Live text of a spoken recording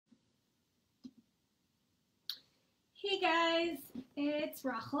Hey guys, it's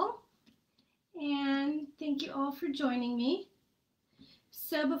Rachel, and thank you all for joining me.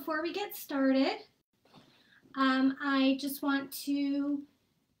 So before we get started, I just want to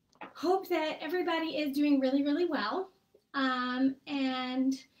hope that everybody is doing really well,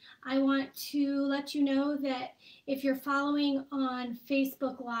 and I want to let you know that if you're following on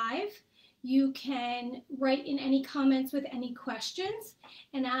Facebook Live, you can write in any comments with any questions,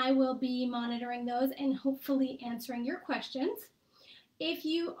 and I will be monitoring those and hopefully answering your questions. If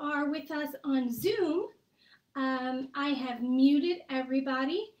you are with us on Zoom, I have muted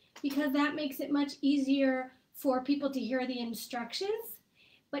everybody because that makes it much easier for people to hear the instructions.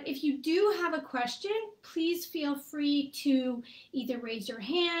 But if you do have a question, please feel free to either raise your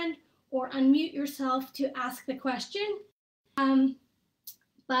hand or unmute yourself to ask the question.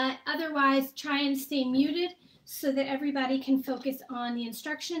 But otherwise, try and stay muted so that everybody can focus on the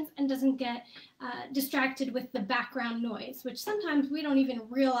instructions and doesn't get distracted with the background noise, which sometimes we don't even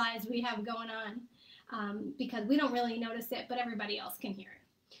realize we have going on because we don't really notice it, but everybody else can hear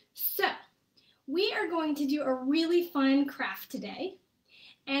it. So we are going to do a really fun craft today.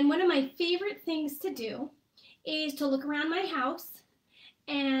 And one of my favorite things to do is to look around my house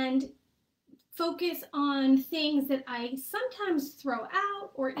and focus on things that I sometimes throw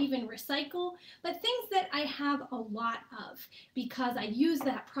out or even recycle, but things that I have a lot of because I use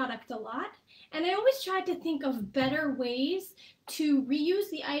that product a lot. And I always try to think of better ways to reuse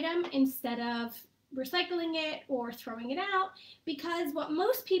the item instead of recycling it or throwing it out, because what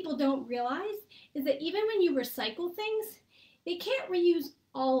most people don't realize is that even when you recycle things, they can't reuse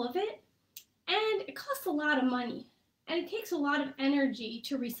all of it, and it costs a lot of money. And it takes a lot of energy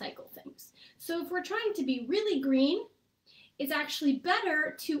to recycle things. So if we're trying to be really green, it's actually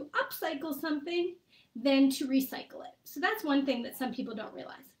better to upcycle something than to recycle it. So that's one thing that some people don't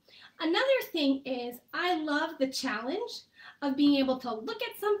realize. Another thing is I love the challenge of being able to look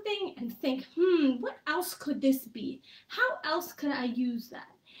at something and think, what else could this be? How else could I use that?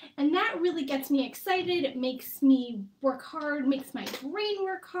 And that really gets me excited. It makes me work hard, makes my brain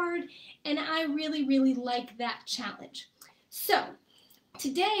work hard, and I really like that challenge. So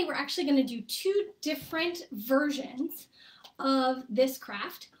today we're actually going to do two different versions of this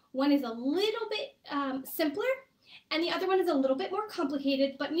craft. One is a little bit simpler, and the other one is a little bit more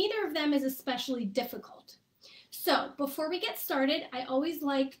complicated, but neither of them is especially difficult. So before we get started, I always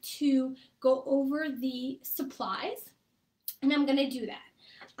like to go over the supplies, and I'm going to do that.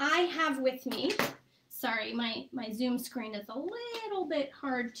 I have with me, sorry, my Zoom screen is a little bit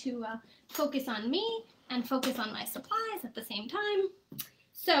hard to focus on me and focus on my supplies at the same time.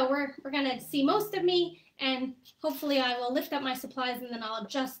 So we're going to see most of me, and hopefully I will lift up my supplies and then I'll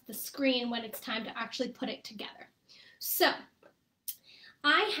adjust the screen when it's time to actually put it together. So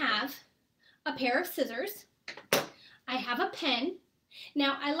I have a pair of scissors. I have a pen.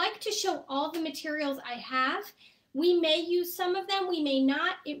 Now I like to show all the materials I have. We may use some of them, we may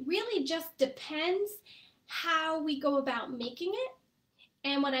not. It really just depends how we go about making it.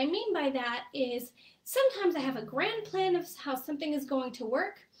 And what I mean by that is sometimes I have a grand plan of how something is going to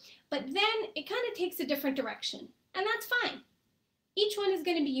work, but then it kind of takes a different direction, and that's fine. Each one is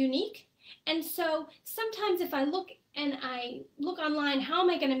going to be unique, and so sometimes if I look online, how am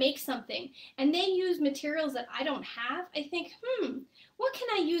I going to make something, and they use materials that I don't have, I think, what can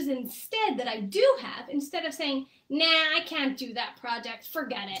I use instead that I do have, instead of saying, nah, I can't do that project,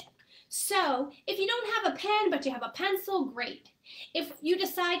 forget it. So if you don't have a pen but you have a pencil, great. If you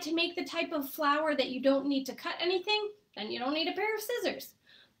decide to make the type of flower that you don't need to cut anything, then you don't need a pair of scissors.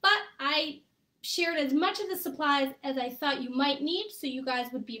 But I shared as much of the supplies as I thought you might need so you guys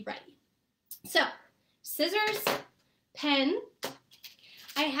would be ready. So scissors, pen.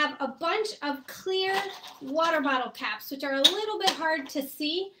 I have a bunch of clear water bottle caps, which are a little bit hard to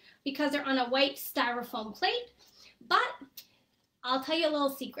see because they're on a white styrofoam plate, but I'll tell you a little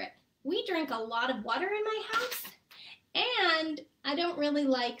secret. We drink a lot of water in my house, and I don't really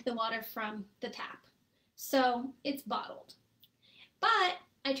like the water from the tap, so it's bottled. But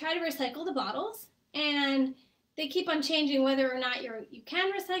I try to recycle the bottles, and they keep on changing whether or not you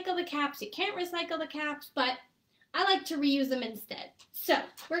can recycle the caps, you can't recycle the caps, but I like to reuse them instead. So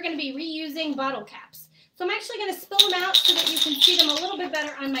we're going to be reusing bottle caps. So I'm actually going to spill them out so that you can see them a little bit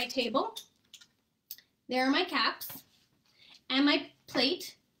better on my table. There are my caps and my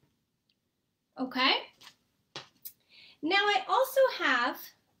plate. Okay. Now I also have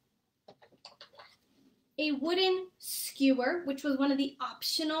a wooden skewer, which was one of the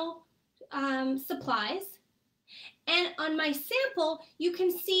optional supplies. And on my sample, you can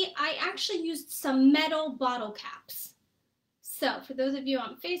see I actually used some metal bottle caps. So for those of you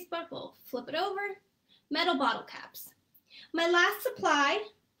on Facebook, we'll flip it over. metal bottle caps. My last supply,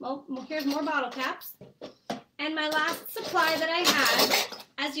 well, here's more bottle caps. And my last supply that I had,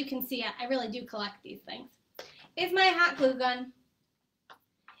 as you can see, I really do collect these things, is my hot glue gun.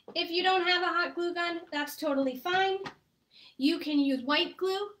 If you don't have a hot glue gun, that's totally fine. You can use white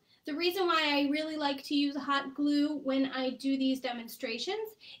glue. The reason why I really like to use hot glue when I do these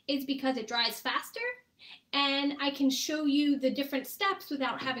demonstrations is because it dries faster and I can show you the different steps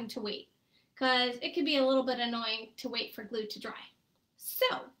without having to wait, because it can be a little bit annoying to wait for glue to dry. So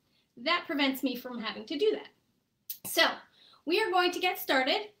that prevents me from having to do that. So we are going to get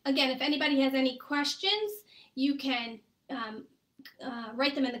started. Again, if anybody has any questions, you can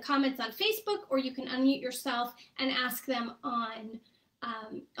write them in the comments on Facebook, or you can unmute yourself and ask them on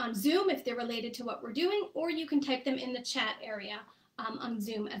Zoom if they're related to what we're doing, or you can type them in the chat area on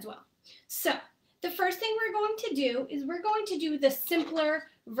Zoom as well. So the first thing we're going to do is we're going to do the simpler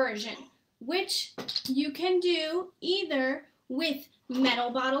version, which you can do either with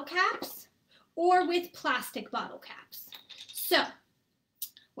metal bottle caps or with plastic bottle caps. So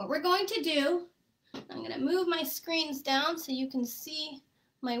what we're going to do, I'm going to move my screens down so you can see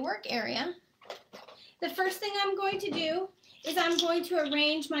my work area. The first thing I'm going to do is I'm going to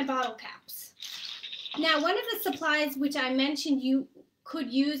arrange my bottle caps. Now, one of the supplies which I mentioned you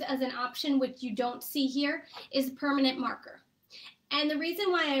could use as an option, which you don't see here, is permanent marker. And the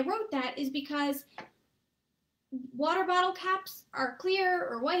reason why I wrote that is because water bottle caps are clear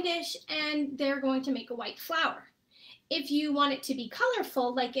or whitish, and they're going to make a white flower. If you want it to be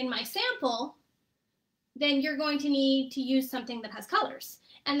colorful, like in my sample, then you're going to need to use something that has colors.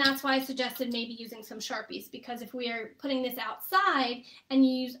 And that's why I suggested maybe using some Sharpies, because if we are putting this outside and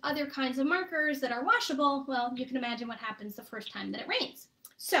you use other kinds of markers that are washable, well, you can imagine what happens the first time that it rains.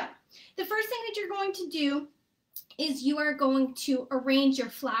 So the first thing that you're going to do is you are going to arrange your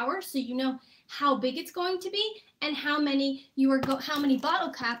flower so you know how big it's going to be and how many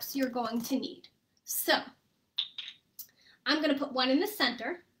bottle caps you're going to need. So I'm going to put one in the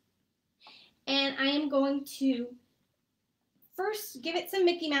center, and I am going to first give it some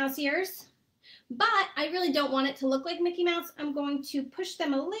Mickey Mouse ears, but I really don't want it to look like Mickey Mouse. I'm going to push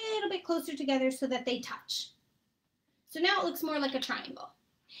them a little bit closer together so that they touch. So now it looks more like a triangle.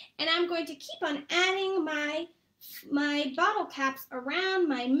 And I'm going to keep on adding my bottle caps around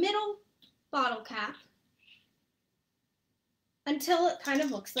my middle bottle cap until it kind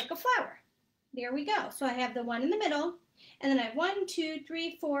of looks like a flower. There we go. So I have the one in the middle, and then I have 1, 2,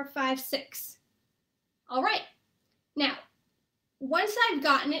 3, 4, 5, 6. All right. Now, once I've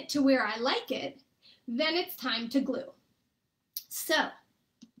gotten it to where I like it, then it's time to glue. So,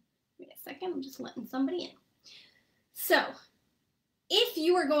 wait a second, I'm just letting somebody in. So, if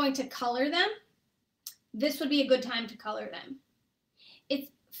you are going to color them, this would be a good time to color them.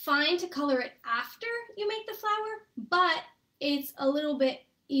 It's fine to color it after you make the flower, but it's a little bit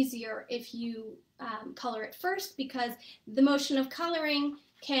easier if you color it first, because the motion of coloring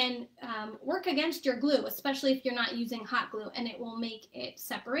can work against your glue, especially if you're not using hot glue, and it will make it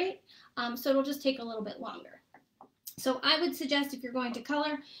separate. So it'll just take a little bit longer. So I would suggest if you're going to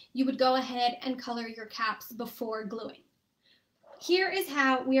color, you would go ahead and color your caps before gluing. Here is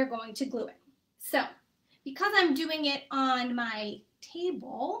how we are going to glue it. So because I'm doing it on my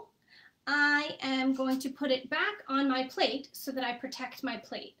table, I am going to put it back on my plate so that I protect my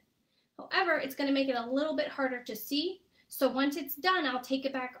plate. However, it's going to make it a little bit harder to see. So once it's done, I'll take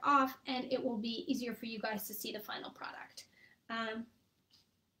it back off and it will be easier for you guys to see the final product.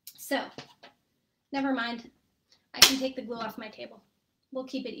 So never mind. I can take the glue off my table. We'll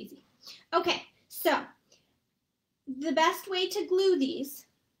keep it easy. Okay, so the best way to glue these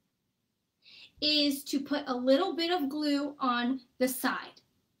is to put a little bit of glue on the side.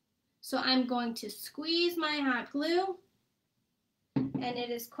 So I'm going to squeeze my hot glue, and it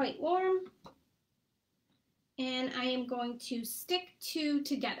is quite warm, and I am going to stick two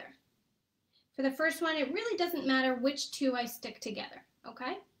together. For the first one, it really doesn't matter which two I stick together,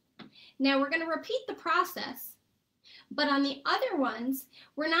 okay? Now we're going to repeat the process, but on the other ones,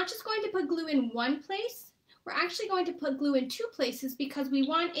 we're not just going to put glue in one place, we're actually going to put glue in two places because we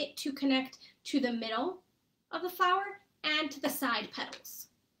want it to connect to the middle of the flower and to the side petals.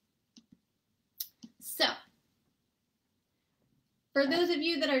 So, for those of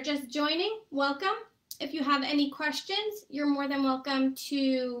you that are just joining, welcome. If you have any questions, you're more than welcome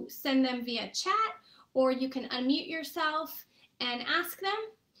to send them via chat, or you can unmute yourself and ask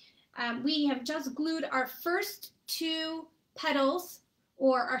them. We have just glued our first two petals,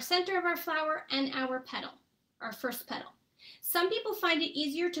 or our center of our flower and our petal, our first petal. Some people find it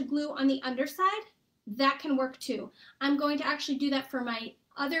easier to glue on the underside. That can work too. I'm going to actually do that for my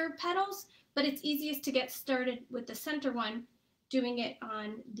other petals, but it's easiest to get started with the center one, doing it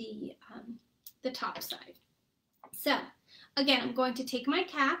on the top side. So again, I'm going to take my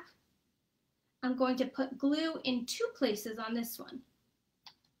cap. I'm going to put glue in 2 places on this one.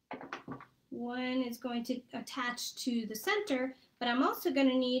 One is going to attach to the center, but I'm also going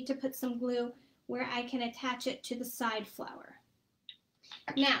to need to put some glue where I can attach it to the side flower.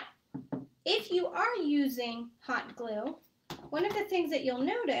 Now, if you are using hot glue, one of the things that you'll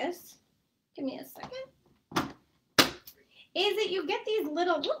notice, give me a second, is that you get these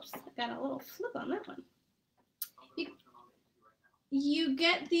little, whoops, I got a little flip on that one. You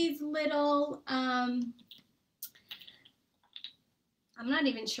get these little, I'm not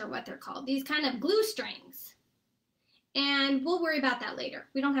even sure what they're called, these kind of glue strings. And we'll worry about that later.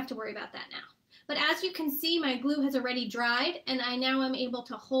 We don't have to worry about that now. But as you can see, my glue has already dried, and I now am able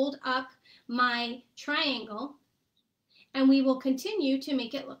to hold up my triangle, and we will continue to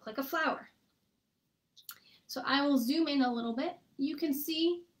make it look like a flower. So I will zoom in a little bit. You can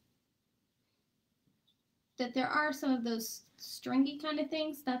see that there are some of those stringy kind of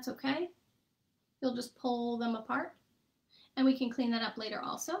things. That's okay. You'll just pull them apart, and we can clean that up later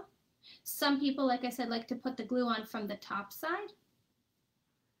also. Some people, like I said, like to put the glue on from the top side.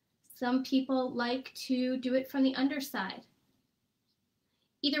 Some people like to do it from the underside.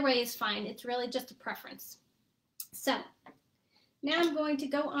 Either way is fine. It's really just a preference. So now I'm going to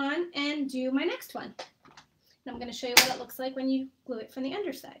go on and do my next one. And I'm going to show you what it looks like when you glue it from the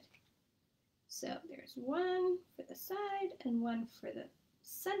underside. So there's one for the side and one for the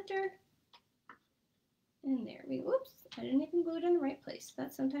center. And there we go. Oops, I didn't even glue it in the right place.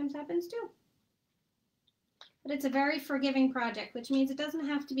 That sometimes happens too. But it's a very forgiving project, which means it doesn't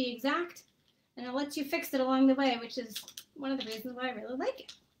have to be exact, and it lets you fix it along the way, which is one of the reasons why I really like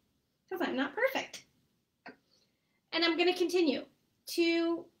it, because I'm not perfect. And I'm going to continue.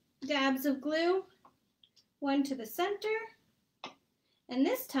 2 dabs of glue, 1 to the center, and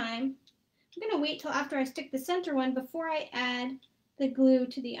this time I'm going to wait till after I stick the center one before I add the glue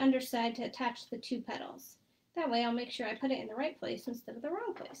to the underside to attach the 2 petals. That way I'll make sure I put it in the right place instead of the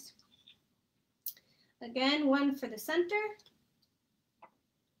wrong place. Again, 1 for the center.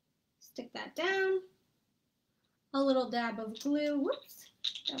 Stick that down. A little dab of glue, whoops,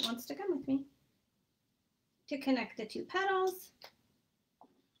 that wants to come with me, to connect the 2 petals.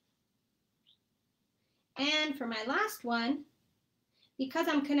 And for my last one, because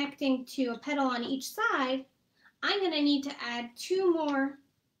I'm connecting to a petal on each side, I'm going to need to add 2 more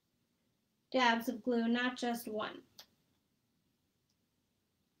dabs of glue, not just 1.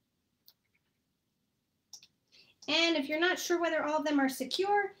 And if you're not sure whether all of them are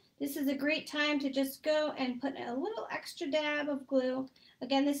secure, this is a great time to just go and put a little extra dab of glue.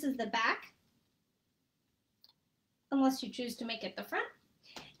 Again, this is the back, unless you choose to make it the front.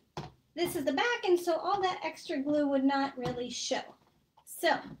 This is the back, and so all that extra glue would not really show.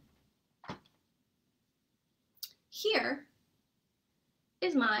 So here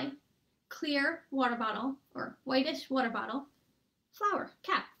is my clear water bottle, or whitish water bottle, flower,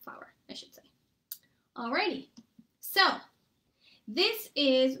 cap flower, I should say. Alrighty, so this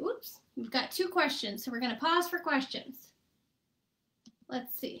is, oops, we've got 2 questions, so we're going to pause for questions.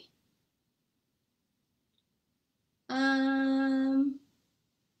 Let's see.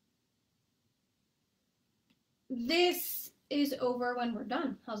 This is over when we're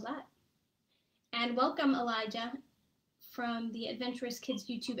done. How's that? And welcome, Elijah, from the Adventurous Kids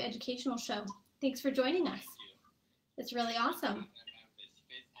YouTube educational show. Thanks for joining us. It's really awesome.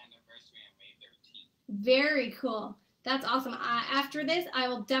 Very cool. That's awesome. After this, I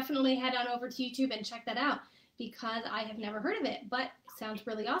will definitely head on over to YouTube and check that out because I have never heard of it, but it sounds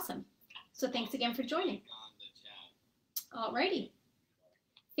really awesome. So thanks again for joining. Alrighty.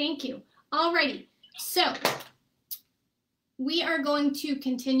 Thank you. Alrighty. So we are going to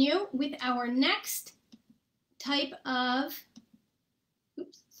continue with our next type of,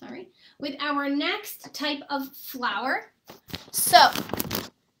 with our next type of flower. So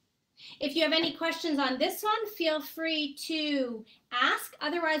if you have any questions on this one, feel free to ask.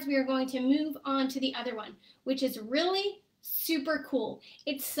 Otherwise, we are going to move on to the other one, which is really super cool.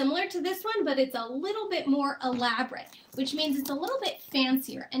 It's similar to this one, but it's a little bit more elaborate, which means it's a little bit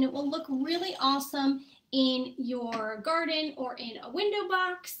fancier, and it will look really awesome in your garden or in a window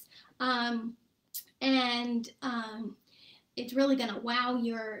box. It's really going to wow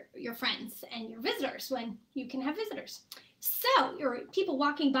your friends and your visitors when you can have visitors. So, your people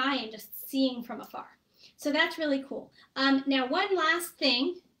walking by and just seeing from afar. So that's really cool. Now, one last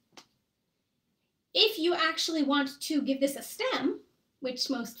thing. If you actually want to give this a stem, which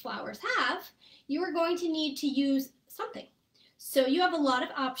most flowers have, you are going to need to use something. So you have a lot of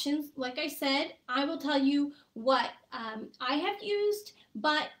options. Like I said, I will tell you what I have used,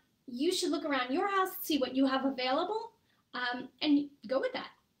 but you should look around your house, see what you have available, and go with that.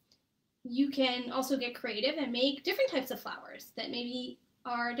 You can also get creative and make different types of flowers that maybe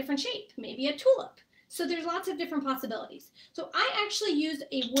are a different shape, maybe a tulip. So there's lots of different possibilities. So I actually used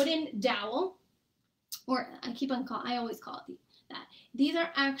a wooden dowel, or I always call it that. These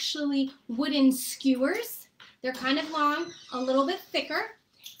are actually wooden skewers. They're kind of long, a little bit thicker,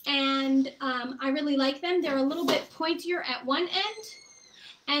 and I really like them. They're a little bit pointier at one end,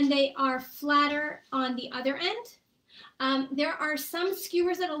 and they are flatter on the other end. There are some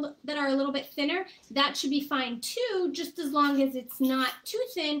skewers that are a little bit thinner. That should be fine too, just as long as it's not too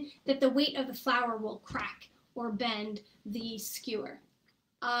thin that the weight of the flower will crack or bend the skewer.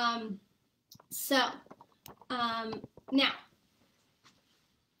 Now,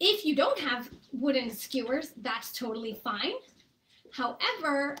 if you don't have wooden skewers, that's totally fine.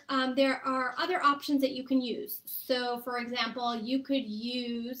 However, there are other options that you can use. So, for example, you could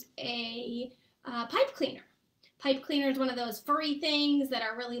use a pipe cleaner. Pipe cleaner is one of those furry things that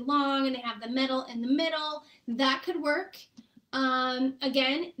are really long and they have the metal in the middle. That could work.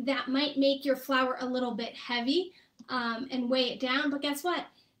 Again, that might make your flower a little bit heavy and weigh it down, but guess what?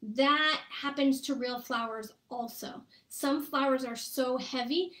 That happens to real flowers also. Some flowers are so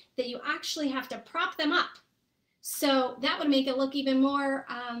heavy that you actually have to prop them up. So that would make it look even more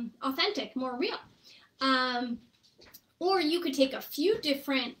authentic, more real. Or you could take a few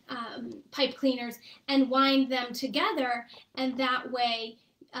different pipe cleaners and wind them together, and that way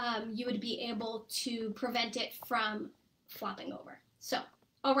you would be able to prevent it from flopping over. So,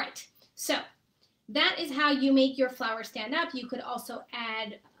 all right. So that is how you make your flower stand up. You could also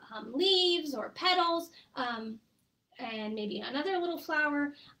add leaves or petals and maybe another little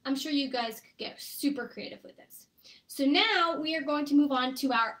flower. I'm sure you guys could get super creative with this. So now we are going to move on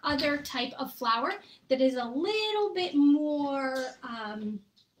to our other type of flower that is a little bit more, I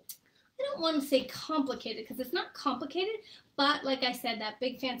don't want to say complicated because it's not complicated, but like I said, that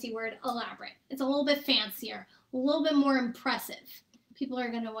big fancy word, elaborate. It's a little bit fancier, a little bit more impressive. People are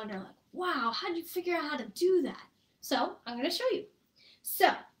going to wonder like, wow, how did you figure out how to do that? So I'm going to show you. So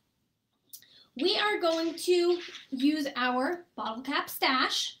we are going to use our bottle cap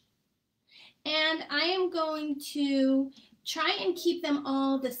stash, and I am going to try and keep them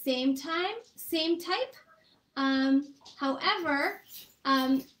all the same type. However,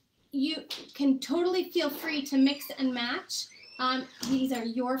 you can totally feel free to mix and match. These are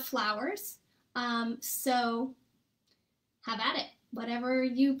your flowers, so have at it, whatever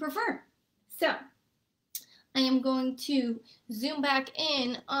you prefer. So I am going to zoom back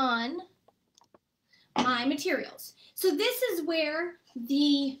in on my materials. So this is where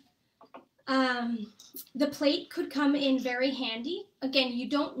the plate could come in very handy. Again, you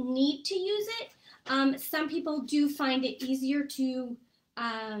don't need to use it. Some people do find it easier to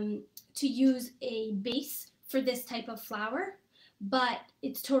use a base for this type of flower, but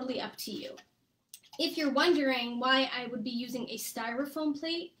it's totally up to you. If you're wondering why I would be using a styrofoam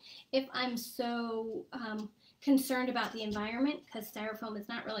plate if I'm so concerned about the environment, because styrofoam is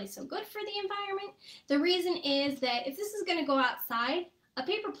not really so good for the environment, the reason is that if this is going to go outside, a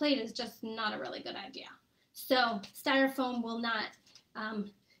paper plate is just not a really good idea. So styrofoam will not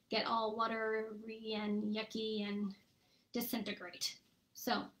get all watery and yucky and disintegrate.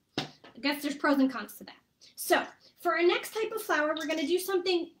 So I guess there's pros and cons to that. So for our next type of flower, we're going to do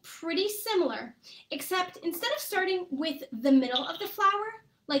something pretty similar, except instead of starting with the middle of the flower,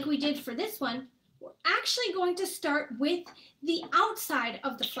 like we did for this one, we're actually going to start with the outside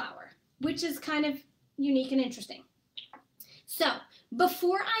of the flower, which is kind of unique and interesting. So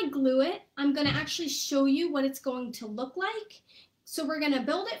before I glue it, I'm going to actually show you what it's going to look like. So we're going to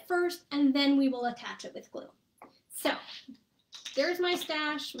build it first, and then we will attach it with glue. So there's my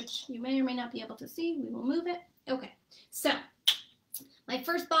stash, which you may or may not be able to see. We will move it. Okay, so my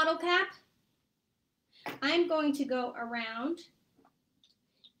first bottle cap, I'm going to go around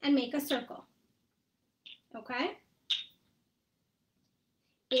and make a circle. Okay?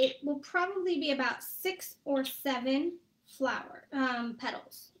 It will probably be about 6 or 7 flower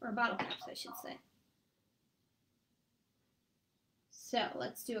petals, or bottle caps, I should say. So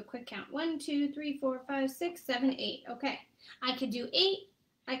let's do a quick count. 1, 2, 3, 4, 5, 6, 7, 8. Okay, I could do 8.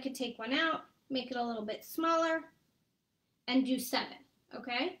 I could take one out, make it a little bit smaller, and do 7.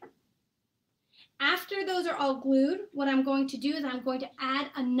 Okay? After those are all glued, what I'm going to do is I'm going to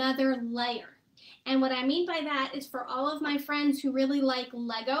add another layer. And what I mean by that is for all of my friends who really like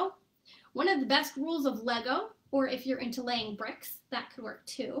Lego, one of the best rules of Lego, or if you're into laying bricks, that could work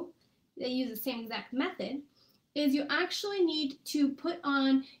too, they use the same exact method, is you actually need to put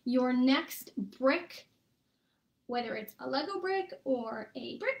on your next brick, whether it's a Lego brick or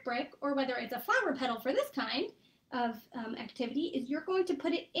a brick or whether it's a flower petal for this kind of activity, is you're going to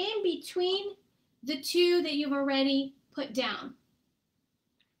put it in between the two that you've already put down.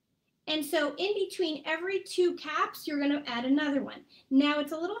 And so in between every two caps, you're going to add another one. Now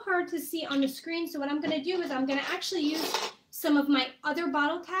it's a little hard to see on the screen, so what I'm going to do is I'm going to actually use some of my other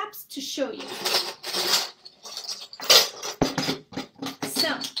bottle caps to show you.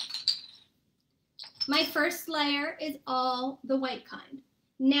 So my first layer is all the white kind.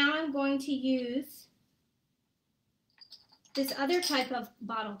 Now I'm going to use this other type of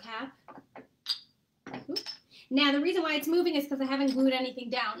bottle cap. Oops. Now the reason why it's moving is because I haven't glued anything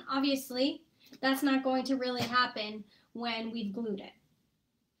down. Obviously, that's not going to really happen when we've glued it.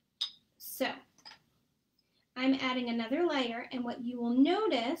 So I'm adding another layer, and what you will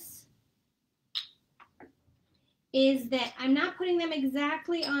notice is that I'm not putting them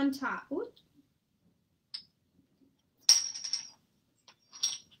exactly on top. Oops.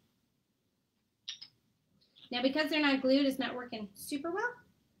 Now because they're not glued, it's not working super well,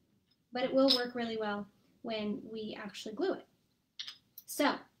 but it will work really well when we actually glue it.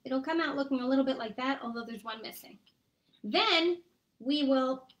 So it'll come out looking a little bit like that, although there's one missing. Then we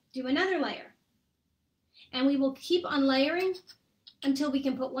will do another layer, and we will keep on layering until we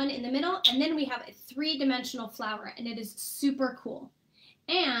can put one in the middle, and then we have a three-dimensional flower, and it is super cool.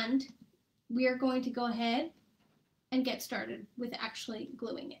 And we are going to go ahead and get started with actually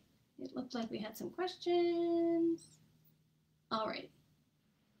gluing it. It looked like we had some questions. All right.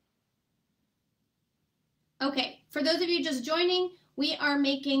 Okay, for those of you just joining, we are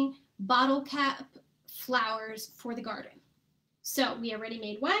making bottle cap flowers for the garden. So we already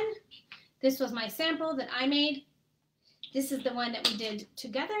made one. This was my sample that I made. This is the one that we did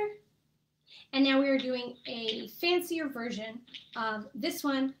together. And now we are doing a fancier version of this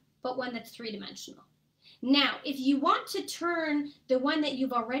one, but one that's three-dimensional. Now, if you want to turn the one that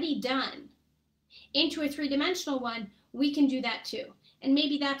you've already done into a three-dimensional one, we can do that too. And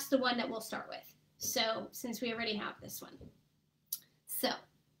maybe that's the one that we'll start with. So, since we already have this one. So,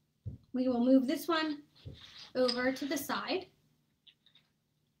 we will move this one over to the side.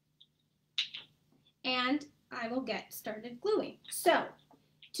 And I will get started gluing. So,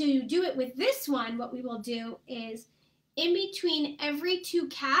 to do it with this one, what we will do is in between every two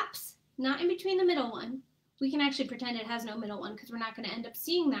caps, not in between the middle one, we can actually pretend it has no middle one because we're not going to end up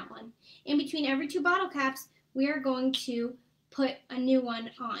seeing that one. In between every two bottle caps, we are going to put a new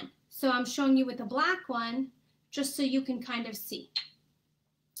one on. So I'm showing you with the black one, just so you can kind of see.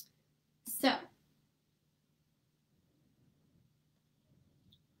 So,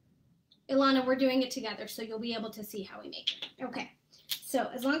 Ilana, we're doing it together, so you'll be able to see how we make it. Okay, so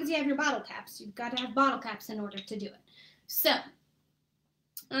as long as you have your bottle caps, you've got to have bottle caps in order to do it. So,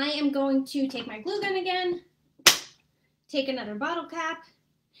 I am going to take my glue gun again, take another bottle cap.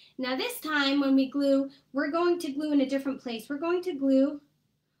 Now this time when we glue, we're going to glue in a different place. We're going to glue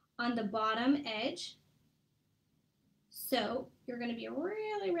on the bottom edge. So you're going to be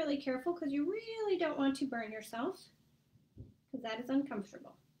really, really careful because you really don't want to burn yourself because that is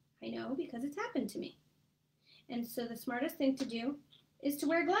uncomfortable. I know because it's happened to me. And so the smartest thing to do is to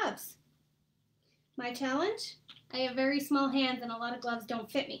wear gloves. My challenge, I have very small hands and a lot of gloves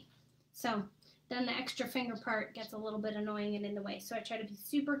don't fit me. So then the extra finger part gets a little bit annoying and in the way. So I try to be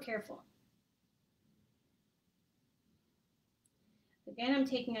super careful. Again, I'm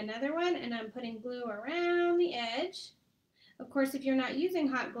taking another one and I'm putting glue around the edge. Of course, if you're not using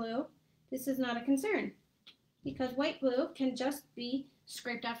hot glue, this is not a concern because white glue can just be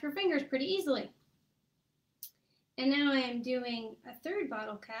scraped off your fingers pretty easily. And now I am doing a third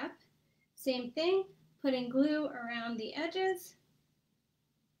bottle cap. Same thing, putting glue around the edges.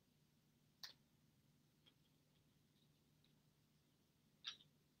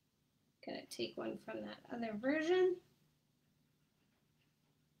 Gonna take one from that other version.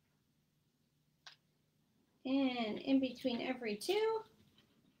 And in between every two,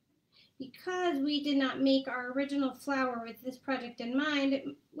 because we did not make our original flower with this project in mind,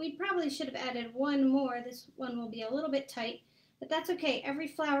 we probably should have added one more. This one will be a little bit tight, but that's okay. Every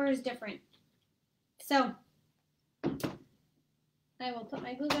flower is different. So I will put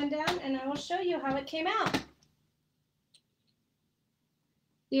my glue gun down and I will show you how it came out.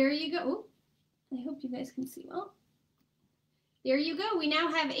 There you go. Ooh, I hope you guys can see well. There you go. We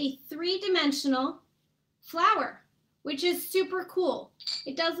now have a three-dimensional flower, which is super cool.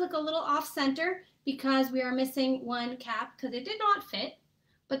 It does look a little off center because we are missing one cap because it did not fit,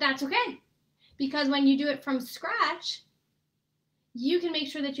 but that's okay because when you do it from scratch, you can make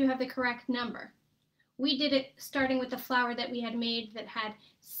sure that you have the correct number. We did it starting with the flower that we had made that had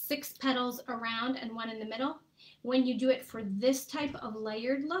 6 petals around and 1 in the middle. When you do it for this type of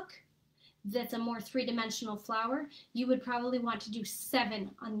layered look, that's a more 3-dimensional flower, you would probably want to do 7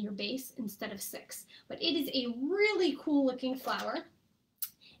 on your base instead of 6. But it is a really cool looking flower,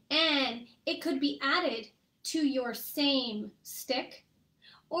 and it could be added to your same stick,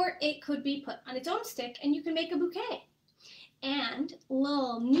 or it could be put on its own stick and you can make a bouquet. And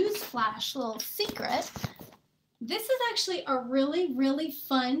little news flash, little secret, this is actually a really, really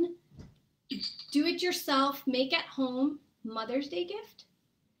fun do-it-yourself, make-at-home Mother's Day gift.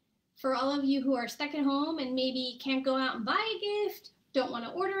 For all of you who are stuck at home and maybe can't go out and buy a gift, don't want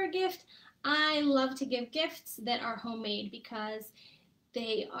to order a gift, I love to give gifts that are homemade because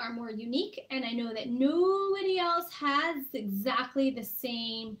they are more unique, and I know that nobody else has exactly the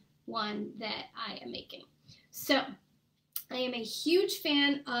same one that I am making. So I am a huge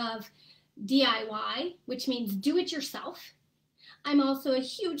fan of DIY, which means do it yourself. I'm also a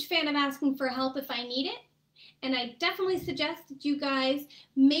huge fan of asking for help if I need it. And I definitely suggest that you guys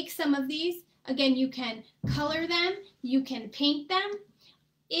make some of these. Again, you can color them, you can paint them.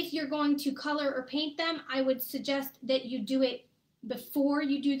 If you're going to color or paint them, I would suggest that you do it before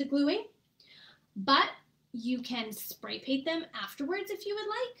you do the gluing, but you can spray paint them afterwards if you would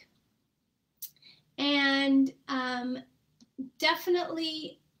like. And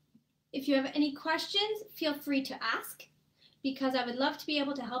definitely, if you have any questions, feel free to ask, because I would love to be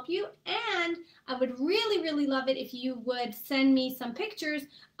able to help you, and I would really, really love it if you would send me some pictures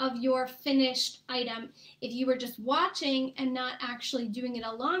of your finished item. If you were just watching and not actually doing it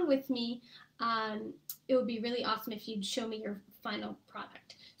along with me, it would be really awesome if you'd show me your final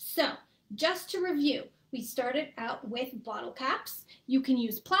product. So, just to review, we started out with bottle caps. You can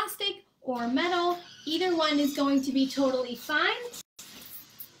use plastic or metal. Either one is going to be totally fine.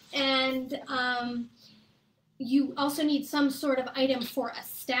 And you also need some sort of item for a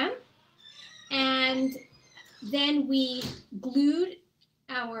stem. And then we glued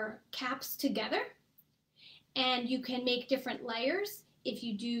our caps together. And you can make different layers if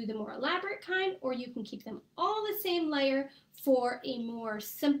you do the more elaborate kind, or you can keep them all the same layer for a more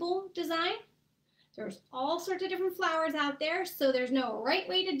simple design. There's all sorts of different flowers out there, so there's no right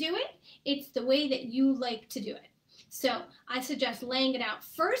way to do it. It's the way that you like to do it. So I suggest laying it out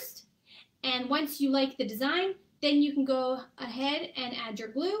first, and once you like the design, then you can go ahead and add your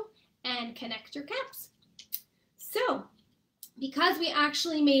glue and connect your caps. So because we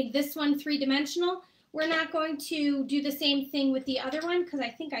actually made this one 3-dimensional, we're not going to do the same thing with the other one because I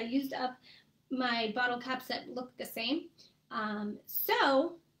think I used up my bottle caps that look the same.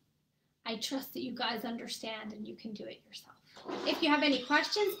 So I trust that you guys understand and you can do it yourself. If you have any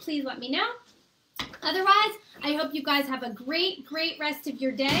questions, please let me know. Otherwise, I hope you guys have a great, great rest of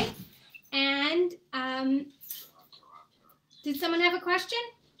your day. And did someone have a question?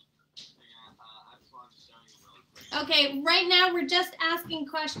 Okay, right now we're just asking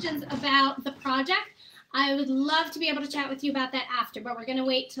questions about the project. I would love to be able to chat with you about that after, but we're going to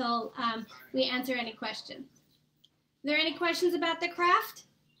wait till we answer any questions. Are there any questions about the craft?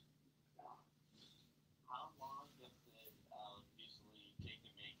 How long does it usually take to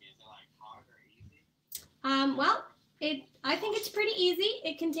make? Is it like hard or easy? Well, I think it's pretty easy.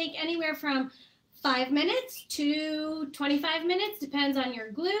 It can take anywhere from 5 minutes to 25 minutes, depends on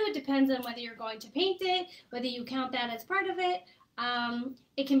your glue, depends on whether you're going to paint it, whether you count that as part of it.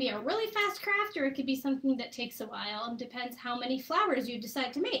 It can be a really fast craft, or it could be something that takes a while, and depends how many flowers you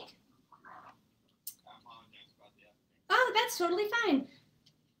decide to make. Oh, that's totally fine.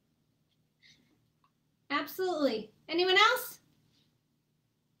 Absolutely. Anyone else?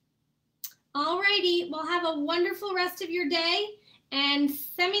 Alrighty, well, have a wonderful rest of your day, and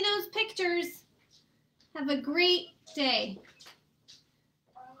send me those pictures. Have a great day.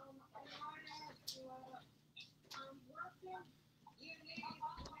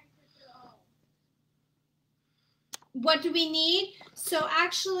 What do we need? So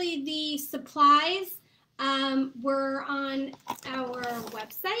actually the supplies were on our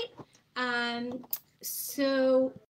website. So